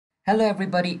Hello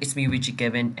everybody, it's me Richie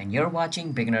Kevin and you're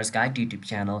watching Beginner's Guide YouTube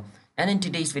channel. And in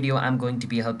today's video, I'm going to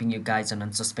be helping you guys on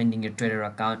unsuspending your Twitter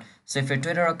account. So if your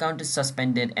Twitter account is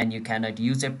suspended and you cannot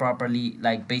use it properly,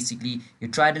 like basically you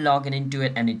try to log in into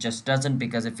it and it just doesn't,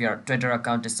 because if your Twitter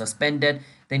account is suspended,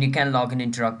 then you can log in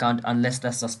into your account unless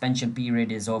the suspension period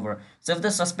is over. So if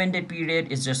the suspended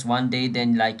period is just 1 day,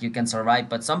 then like you can survive,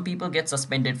 but some people get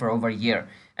suspended for over a year.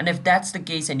 And if that's the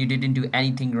case and you didn't do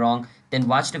anything wrong, then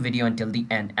watch the video until the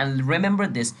end. And remember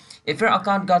this, if your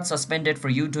account got suspended for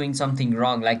you doing something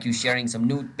wrong, like you sharing some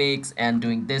nude pics and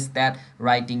doing this, that,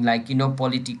 writing like,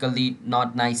 politically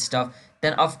not nice stuff,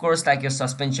 then of course like your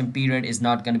suspension period is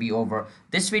not going to be over.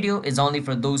 This video is only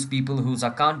for those people whose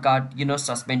account got,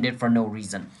 suspended for no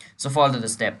reason. So follow the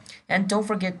step. And don't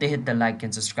forget to hit the like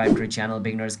and subscribe to our channel,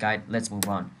 Beginner's Guide. Let's move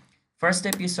on. First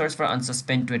step, you search for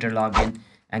Unsuspend Twitter login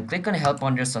and click on help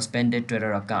on your suspended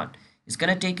Twitter account. It's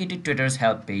going to take you to Twitter's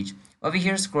help page. Over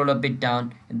here, scroll a bit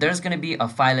down, and there's going to be a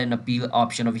file and appeal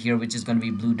option over here, which is going to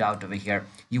be blued out over here.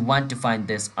 You want to find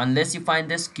this. Unless you find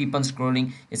this, keep on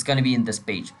scrolling. It's going to be in this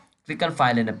page. Click on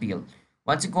file and appeal.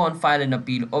 Once you go on file and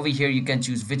appeal, over here you can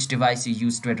choose which device you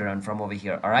use Twitter on from over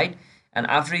here. All right. And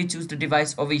after you choose the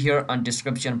device, over here on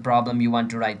description problem you want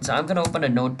to write. So I'm going to open a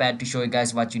notepad to show you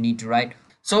guys what you need to write.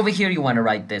 So over here you want to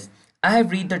write this. I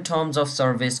have read the terms of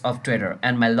service of Twitter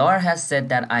and my lawyer has said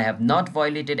that I have not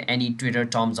violated any Twitter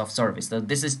terms of service. So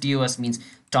this is TOS, means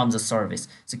terms of service.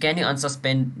 So can you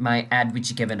unsuspend my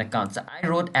 @WitchyKevin account? So I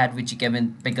wrote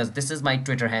 @WitchyKevin because this is my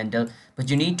Twitter handle,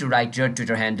 but you need to write your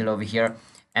Twitter handle over here.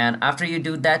 And after you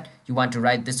do that, you want to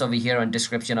write this over here on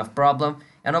description of problem.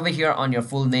 And over here on your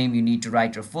full name, you need to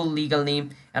write your full legal name.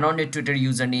 And on your Twitter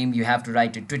username, you have to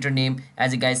write your Twitter name.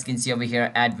 As you guys can see over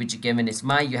here, @WitchyKevin is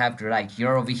you have to write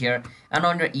here over here. And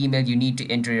on your email, you need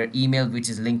to enter your email, which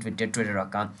is linked with your Twitter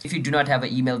account. If you do not have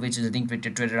an email which is linked with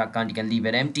your Twitter account, you can leave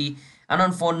it empty. And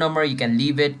on phone number, you can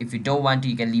leave it. If you don't want to,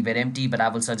 you can leave it empty, but I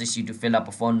will suggest you to fill up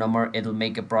a phone number. It'll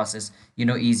make a process,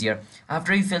 easier.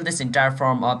 After you fill this entire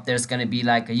form up, there's going to be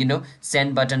like a,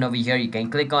 send button over here. You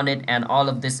can click on it and all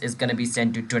of this is going to be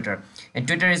sent to Twitter. And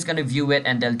Twitter is going to view it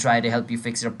and they'll try to help you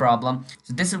fix your problem.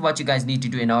 So this is what you guys need to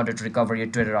do in order to recover your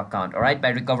Twitter account. All right, by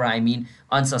recover, I mean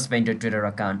unsuspend your Twitter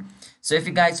account. So if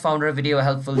you guys found our video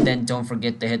helpful, then don't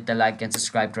forget to hit the like and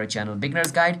subscribe to our channel,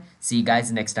 Beginner's Guide. See you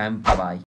guys next time. Bye-bye.